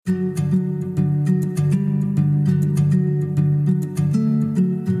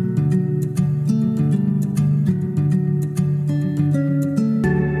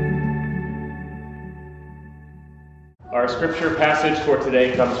scripture passage for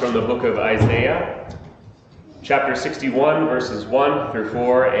today comes from the book of Isaiah, chapter 61, verses 1 through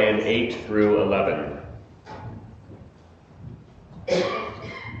 4 and 8 through 11.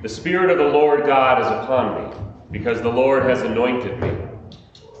 The Spirit of the Lord God is upon me, because the Lord has anointed me.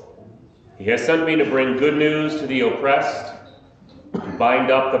 He has sent me to bring good news to the oppressed, to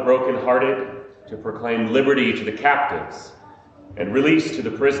bind up the brokenhearted, to proclaim liberty to the captives, and release to the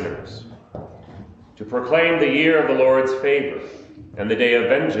prisoners, to proclaim the year of the Lord's favor and the day of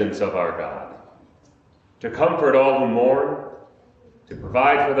vengeance of our God, to comfort all who mourn, to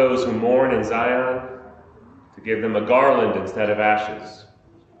provide for those who mourn in Zion, to give them a garland instead of ashes,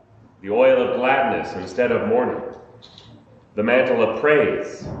 the oil of gladness instead of mourning, the mantle of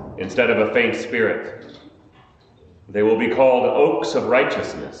praise instead of a faint spirit. They will be called oaks of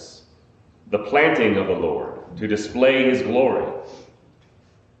righteousness, the planting of the Lord, to display his glory.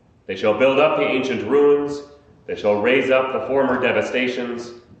 They shall build up the ancient ruins. They shall raise up the former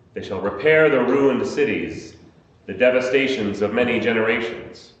devastations. They shall repair the ruined cities, the devastations of many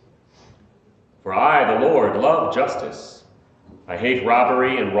generations. For I, the Lord, love justice. I hate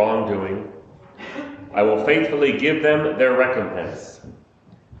robbery and wrongdoing. I will faithfully give them their recompense,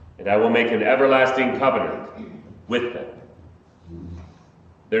 and I will make an everlasting covenant with them.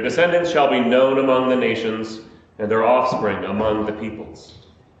 Their descendants shall be known among the nations, and their offspring among the peoples.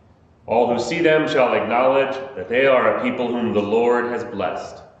 All who see them shall acknowledge that they are a people whom the Lord has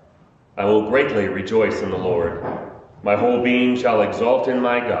blessed. I will greatly rejoice in the Lord. My whole being shall exult in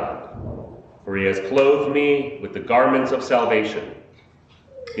my God, for he has clothed me with the garments of salvation.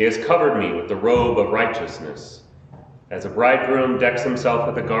 He has covered me with the robe of righteousness. As a bridegroom decks himself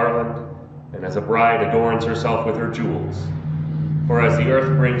with a garland, and as a bride adorns herself with her jewels. For as the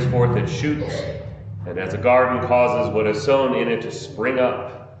earth brings forth its shoots, and as a garden causes what is sown in it to spring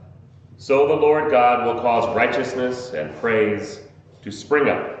up, so the Lord God will cause righteousness and praise to spring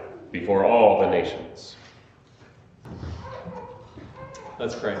up before all the nations.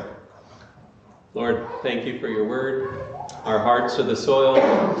 Let's pray. Lord, thank you for your word. Our hearts are the soil.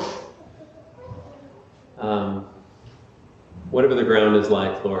 Whatever the ground is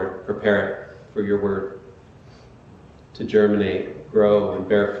like, Lord, prepare it for your word to germinate, grow, and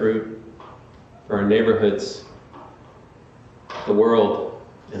bear fruit for our neighborhoods, the world,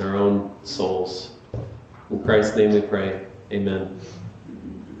 and our own souls. In Christ's name we pray. Amen.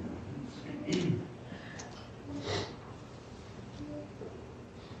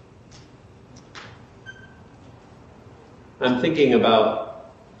 I'm thinking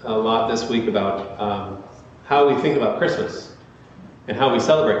about a lot this week about how we think about Christmas and how we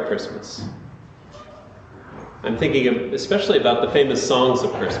celebrate Christmas. I'm thinking especially about the famous songs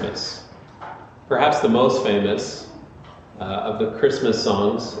of Christmas. Perhaps the most famous of the Christmas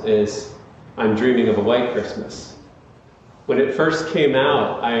songs is I'm Dreaming of a White Christmas. When it first came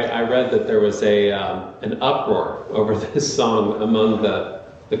out, I read that there was an uproar over this song among the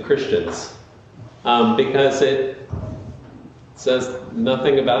Christians because it says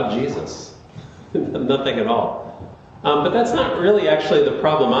nothing about Jesus, nothing at all. But that's not really actually the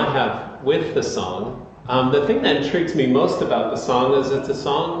problem I have with the song. The thing that intrigues me most about the song is it's a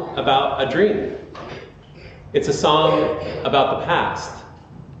song about a dream. It's a song about the past,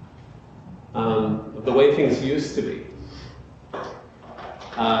 of the way things used to be.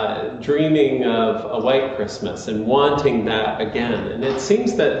 Dreaming of a white Christmas and wanting that again. And it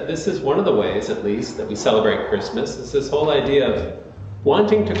seems that this is one of the ways, at least, that we celebrate Christmas, is this whole idea of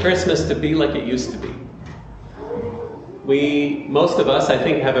wanting to Christmas to be like it used to be. Most of us, I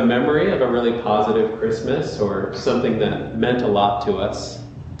think, have a memory of a really positive Christmas or something that meant a lot to us.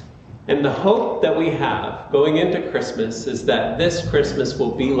 And the hope that we have going into Christmas is that this Christmas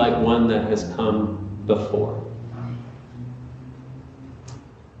will be like one that has come before.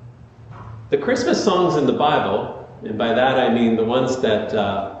 The Christmas songs in the Bible, and by that I mean the ones that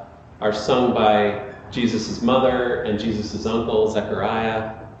are sung by Jesus' mother and Jesus' uncle,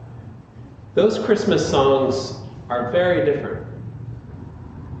 Zechariah, those Christmas songs are very different.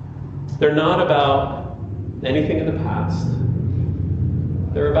 They're not about anything in the past.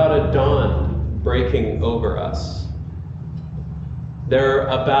 They're about a dawn breaking over us. They're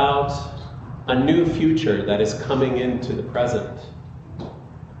about a new future that is coming into the present.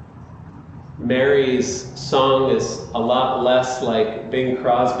 Mary's song is a lot less like Bing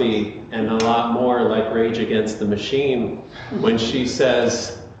Crosby and a lot more like Rage Against the Machine when she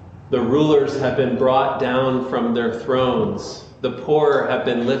says, "The rulers have been brought down from their thrones, the poor have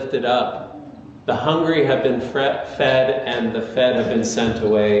been lifted up, the hungry have been fed, and the fed have been sent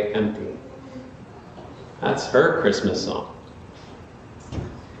away empty." That's her Christmas song.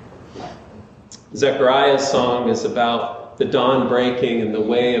 Zechariah's song is about about the dawn breaking and the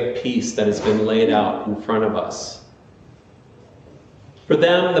way of peace that has been laid out in front of us. For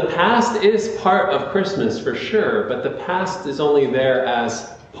them, the past is part of Christmas for sure, but the past is only there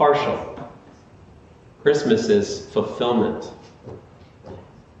as partial. Christmas is fulfillment.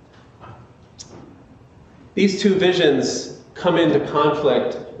 These two visions come into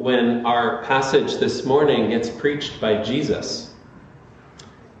conflict when our passage this morning gets preached by Jesus.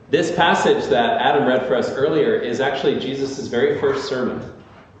 This passage that Adam read for us earlier is actually Jesus' very first sermon.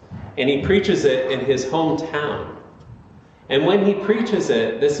 And he preaches it in his hometown. And when he preaches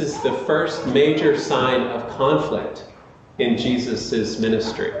it, this is the first major sign of conflict in Jesus'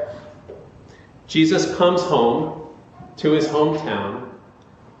 ministry. Jesus comes home to his hometown,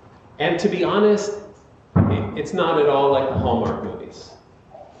 and to be honest, it's not at all like the Hallmark movies.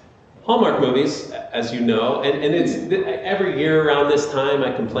 Hallmark movies, as you know, and it's every year around this time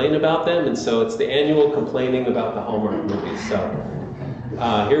I complain about them, and so it's the annual complaining about the Hallmark movies.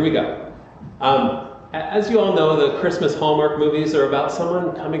 So here we go. As you all know, the Christmas Hallmark movies are about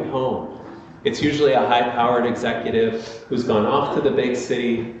someone coming home. It's usually a high-powered executive who's gone off to the big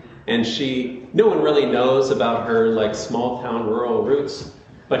city, and no one really knows about her like small-town rural roots,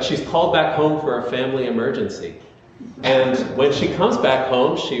 but she's called back home for a family emergency. And when she comes back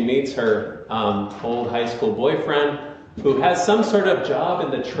home, she meets her old high school boyfriend, who has some sort of job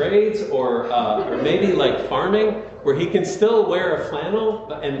in the trades or maybe like farming, where he can still wear a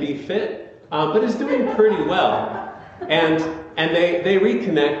flannel and be fit, but is doing pretty well. And they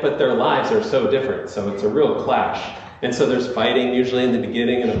reconnect, but their lives are so different, so it's a real clash. And so there's fighting usually in the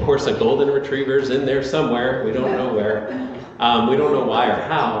beginning, and of course a golden retriever's in there somewhere. We don't know where. We don't know why or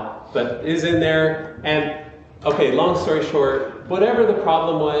how, but is in there. And okay, long story short, whatever the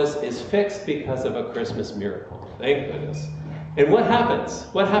problem was is fixed because of a Christmas miracle. Thank goodness. And what happens?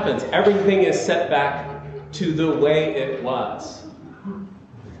 What happens? Everything is set back to the way it was.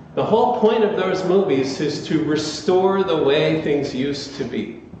 The whole point of those movies is to restore the way things used to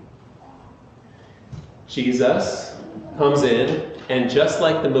be. Jesus comes in, and just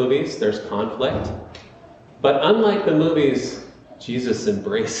like the movies, there's conflict. But unlike the movies, Jesus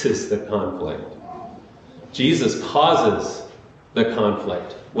embraces the conflict. Jesus causes the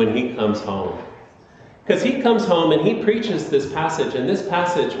conflict when he comes home. Because he comes home and he preaches this passage, and this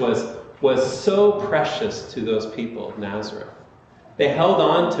passage was so precious to those people of Nazareth. They held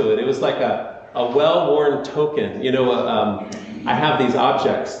on to it. It was like a well-worn token. You know, I have these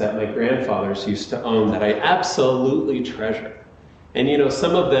objects that my grandfathers used to own that I absolutely treasure. And you know,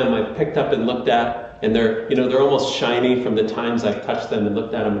 some of them I've picked up and looked at, and they're almost shiny from the times I've touched them and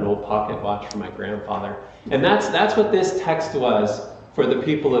looked at them, an old pocket watch from my grandfather. And that's what this text was for the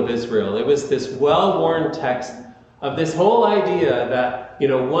people of Israel. It was this well-worn text of this whole idea that,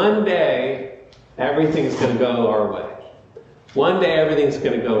 one day everything's going to go our way. One day everything's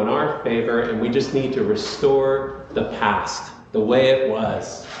going to go in our favor, and we just need to restore the past, the way it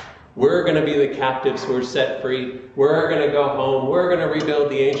was. We're going to be the captives who are set free. We're going to go home. We're going to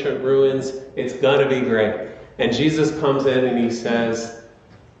rebuild the ancient ruins. It's going to be great. And Jesus comes in and he says,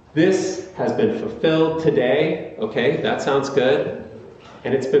 this has been fulfilled today. Okay, that sounds good.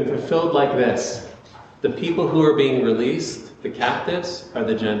 And it's been fulfilled like this. The people who are being released, the captives, are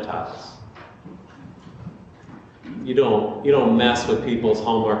the Gentiles. You don't mess with people's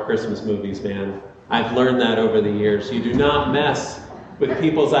Hallmark Christmas movies, man. I've learned that over the years. You do not mess with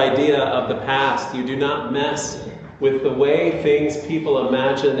people's idea of the past. You do not mess with the way things people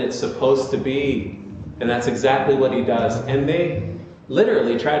imagine it's supposed to be. And that's exactly what he does. And they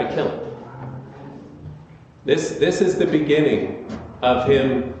literally try to kill him. This is the beginning of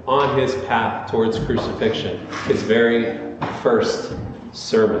him on his path towards crucifixion, his very first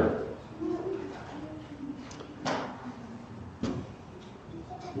sermon.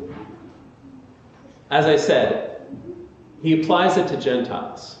 As I said, he applies it to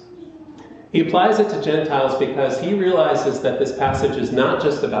Gentiles. He applies it to Gentiles because he realizes that this passage is not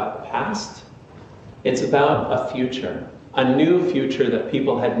just about the past, it's about a future, a new future that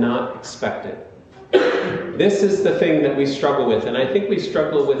people had not expected. This is the thing that we struggle with, and I think we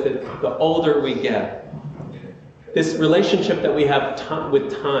struggle with it the older we get. This relationship that we have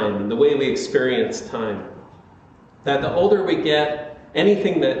with time, the way we experience time. That the older we get,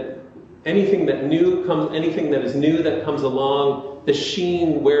 anything that is new that comes along, the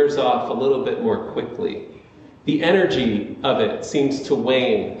sheen wears off a little bit more quickly. The energy of it seems to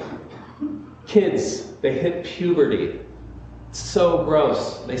wane. Kids, they hit puberty. It's so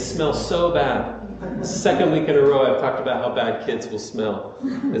gross. They smell so bad. Second week in a row I've talked about how bad kids will smell.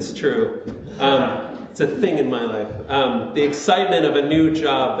 It's true. It's a thing in my life. The excitement of a new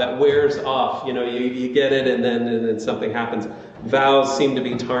job that wears off. You know, you get it and then something happens. Vows seem to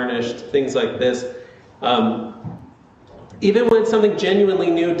be tarnished, things like this. Even when something genuinely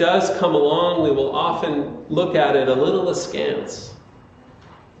new does come along, we will often look at it a little askance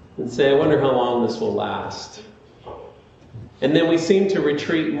and say, I wonder how long this will last. And then we seem to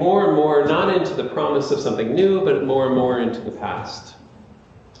retreat more and more, not into the promise of something new, but more and more into the past.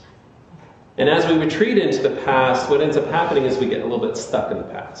 And as we retreat into the past, what ends up happening is we get a little bit stuck in the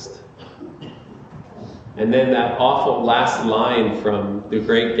past. And then that awful last line from The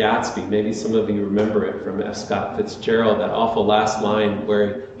Great Gatsby, maybe some of you remember it from F. Scott Fitzgerald, that awful last line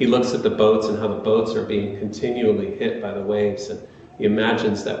where he looks at the boats and how the boats are being continually hit by the waves, and he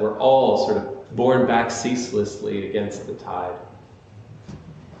imagines that we're all sort of borne back ceaselessly against the tide.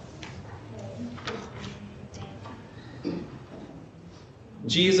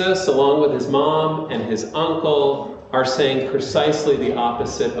 Jesus, along with his mom and his uncle, are saying precisely the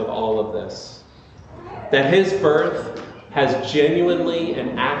opposite of all of this. That his birth has genuinely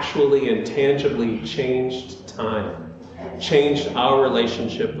and actually and tangibly changed time, changed our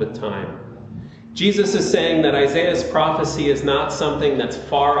relationship with time. Jesus is saying that Isaiah's prophecy is not something that's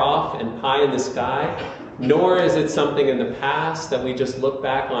far off and high in the sky, nor is it something in the past that we just look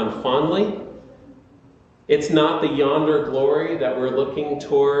back on fondly. It's not the yonder glory that we're looking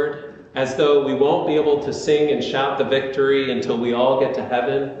toward, as though we won't be able to sing and shout the victory until we all get to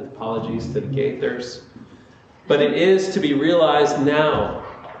heaven. Apologies to the Gaithers. But it is to be realized now,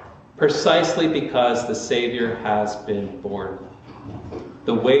 precisely because the Savior has been born.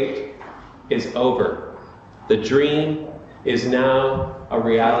 The wait is over. The dream is now a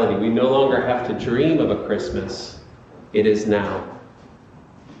reality. We no longer have to dream of a Christmas. It is now.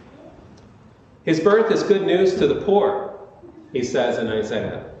 His birth is good news to the poor, he says in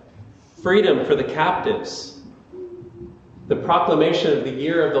Isaiah. Freedom for the captives. The proclamation of the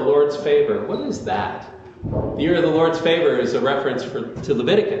year of the Lord's favor. What is that? The year of the Lord's favor is a reference to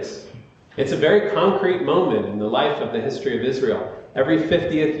Leviticus. It's a very concrete moment in the life of the history of Israel. Every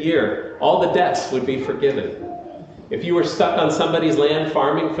 50th year, all the debts would be forgiven. If you were stuck on somebody's land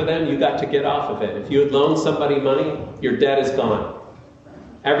farming for them, you got to get off of it. If you had loaned somebody money, your debt is gone.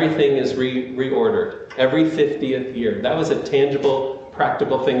 Everything is reordered every 50th year. That was a tangible,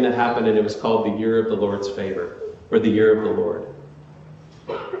 practical thing that happened, and it was called the year of the Lord's favor, or the year of the Lord.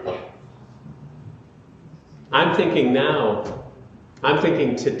 I'm thinking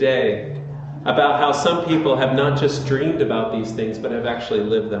today about how some people have not just dreamed about these things, but have actually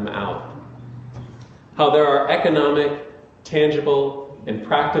lived them out. How there are economic, tangible, and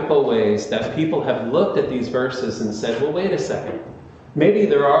practical ways that people have looked at these verses and said, well, wait a second. Maybe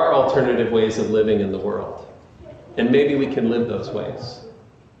there are alternative ways of living in the world, and maybe we can live those ways.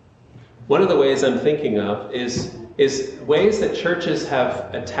 One of the ways I'm thinking of is ways that churches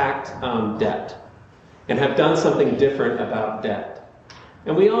have attacked debt and have done something different about debt.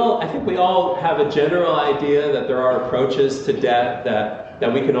 And I think we all have a general idea that there are approaches to debt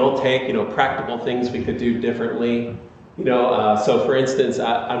that we can all take, practical things we could do differently. So for instance,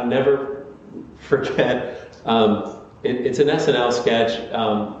 I'll never forget, it's an SNL sketch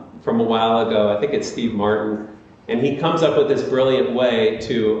from a while ago. I think it's Steve Martin. And he comes up with this brilliant way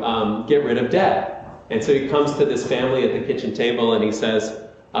to get rid of debt. And so he comes to this family at the kitchen table and he says,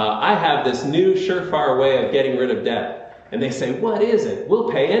 I have this new surefire way of getting rid of debt. And they say, what is it? We'll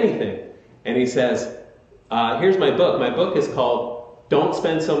pay anything. And he says, here's my book. My book is called Don't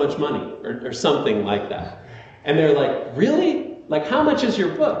Spend So Much Money, or something like that. And they're like, really? Like, how much is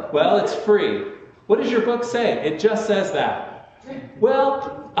your book? Well, it's free. What does your book say? It just says that.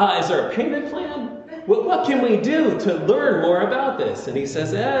 Well, is there a payment plan? Well, what can we do to learn more about this? And he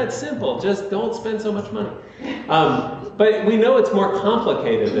says, it's simple. Just don't spend so much money. But we know it's more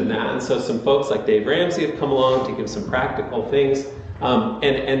complicated than that. And so some folks like Dave Ramsey have come along to give some practical things.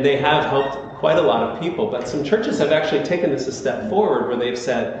 And they have helped quite a lot of people. But some churches have actually taken this a step forward where they've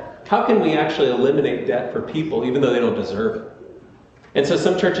said, how can we actually eliminate debt for people even though they don't deserve it? And so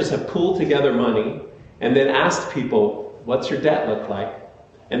some churches have pooled together money and then asked people, what's your debt look like?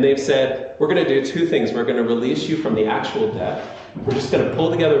 And they've said, we're going to do two things. We're going to release you from the actual debt. We're just going to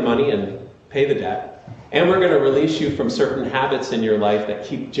pull together money and pay the debt. And we're going to release you from certain habits in your life that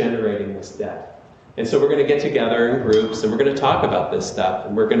keep generating this debt. And so we're going to get together in groups and we're going to talk about this stuff.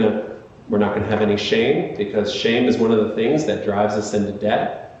 And we're not going to have any shame, because shame is one of the things that drives us into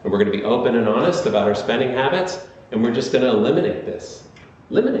debt. And we're going to be open and honest about our spending habits. And we're just going to eliminate this.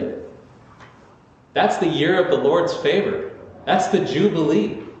 Eliminate it. That's the year of the Lord's favor. That's the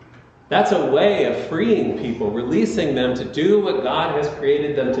Jubilee. That's a way of freeing people, releasing them to do what God has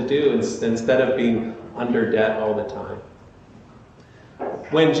created them to do instead of being under debt all the time.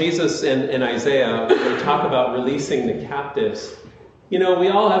 When Jesus and Isaiah, they talk about releasing the captives, we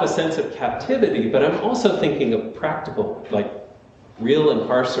all have a sense of captivity, but I'm also thinking of practical, like real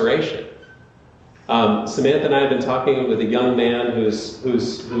incarceration. Samantha and I have been talking with a young man who's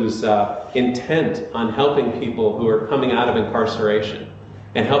intent on helping people who are coming out of incarceration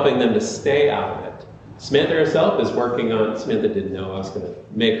and helping them to stay out of it. Samantha herself is working on. Samantha didn't know I was going to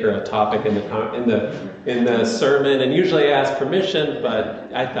make her a topic in the sermon, and usually I ask permission,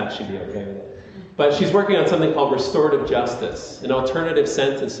 but I thought she'd be okay with it. But she's working on something called restorative justice, an alternative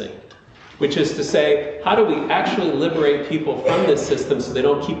sentencing, which is to say, how do we actually liberate people from this system so they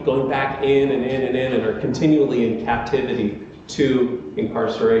don't keep going back in and are continually in captivity to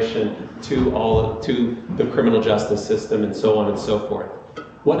incarceration, to the criminal justice system, and so on and so forth.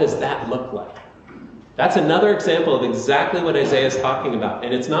 What does that look like? That's another example of exactly what Isaiah is talking about.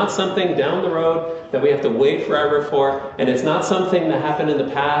 And it's not something down the road that we have to wait forever for, and it's not something that happened in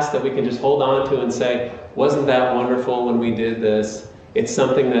the past that we can just hold on to and say, wasn't that wonderful when we did this? It's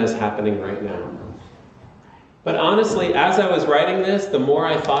something that is happening right now. But honestly, as I was writing this, the more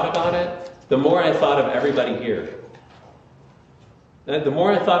I thought about it, the more I thought of everybody here. The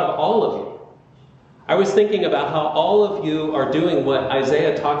more I thought of all of you. I was thinking about how all of you are doing what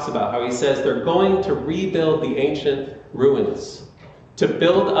Isaiah talks about, how he says they're going to rebuild the ancient ruins, to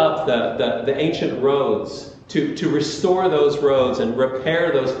build up the ancient roads, to restore those roads and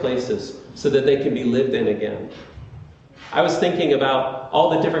repair those places so that they can be lived in again. I was thinking about all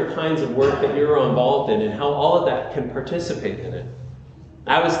the different kinds of work that you're involved in and how all of that can participate in it.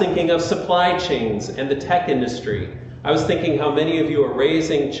 I was thinking of supply chains and the tech industry. I was thinking how many of you are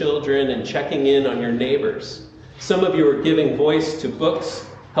raising children and checking in on your neighbors. Some of you are giving voice to books,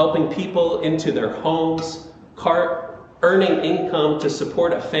 helping people into their homes, earning income to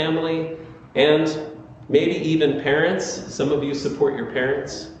support a family, and maybe even parents. Some of you support your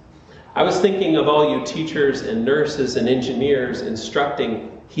parents. I was thinking of all you teachers and nurses and engineers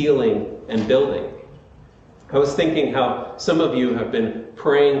instructing, healing, and building. I was thinking how some of you have been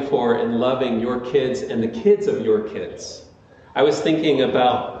praying for and loving your kids and the kids of your kids. I was thinking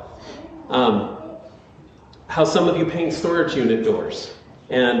about how some of you paint storage unit doors,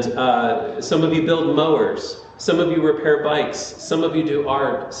 and some of you build mowers, some of you repair bikes, some of you do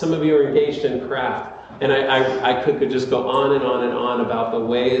art, some of you are engaged in craft. And I could just go on and on and on about the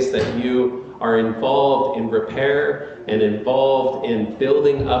ways that you are involved in repair and involved in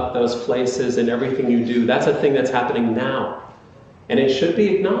building up those places, and everything you do. That's a thing that's happening now. And it should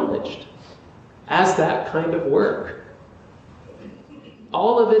be acknowledged as that kind of work.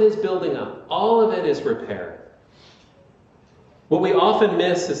 All of it is building up. All of it is repair. What we often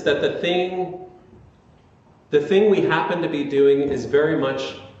miss is that the thing we happen to be doing is very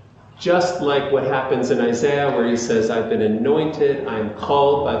much just like what happens in Isaiah, where he says, I've been anointed, I am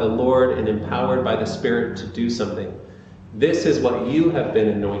called by the Lord and empowered by the Spirit to do something. This is what you have been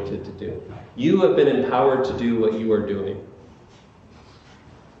anointed to do. You have been empowered to do what you are doing.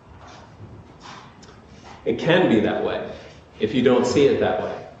 It can be that way if you don't see it that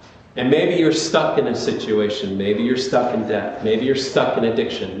way. And maybe you're stuck in a situation. Maybe you're stuck in debt. Maybe you're stuck in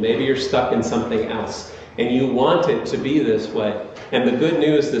addiction. Maybe you're stuck in something else. And you want it to be this way. And the good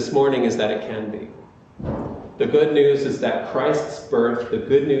news this morning is that it can be. The good news is that Christ's birth, the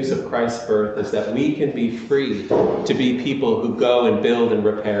good news of Christ's birth, is that we can be free to be people who go and build and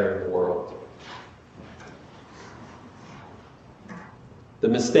repair in the world. The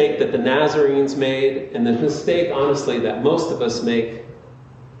mistake that the Nazarenes made, and the mistake, honestly, that most of us make,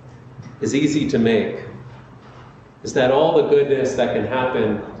 is easy to make, is that all the goodness that can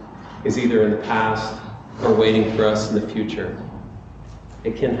happen is either in the past or waiting for us in the future.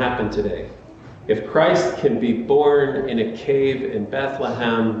 It can happen today. If Christ can be born in a cave in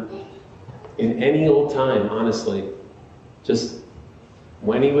Bethlehem in any old time, honestly, just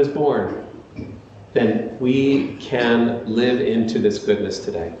when he was born, then we can live into this goodness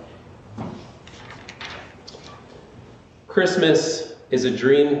today. Christmas is a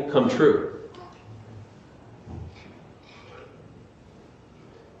dream come true.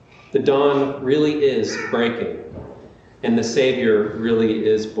 The dawn really is breaking, and the Savior really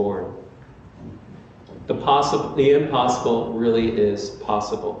is born. The impossible really is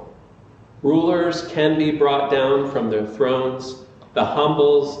possible. Rulers can be brought down from their thrones. The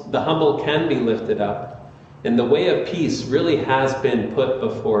humble can be lifted up. And the way of peace really has been put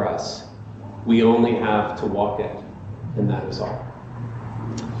before us. We only have to walk it. And that is all.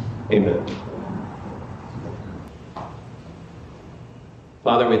 Amen.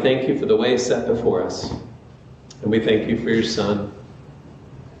 Father, we thank you for the way set before us. And we thank you for your Son.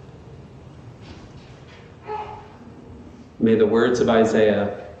 May the words of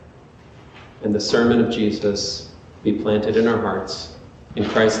Isaiah and the sermon of Jesus be planted in our hearts. In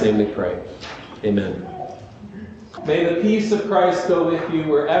Christ's name we pray. Amen. May the peace of Christ go with you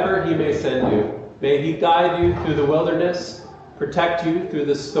wherever he may send you. May he guide you through the wilderness, protect you through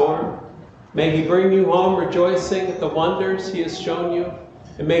the storm. May he bring you home rejoicing at the wonders he has shown you.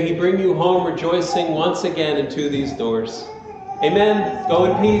 And may he bring you home rejoicing once again into these doors. Amen. Go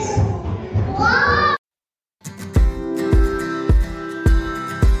in peace.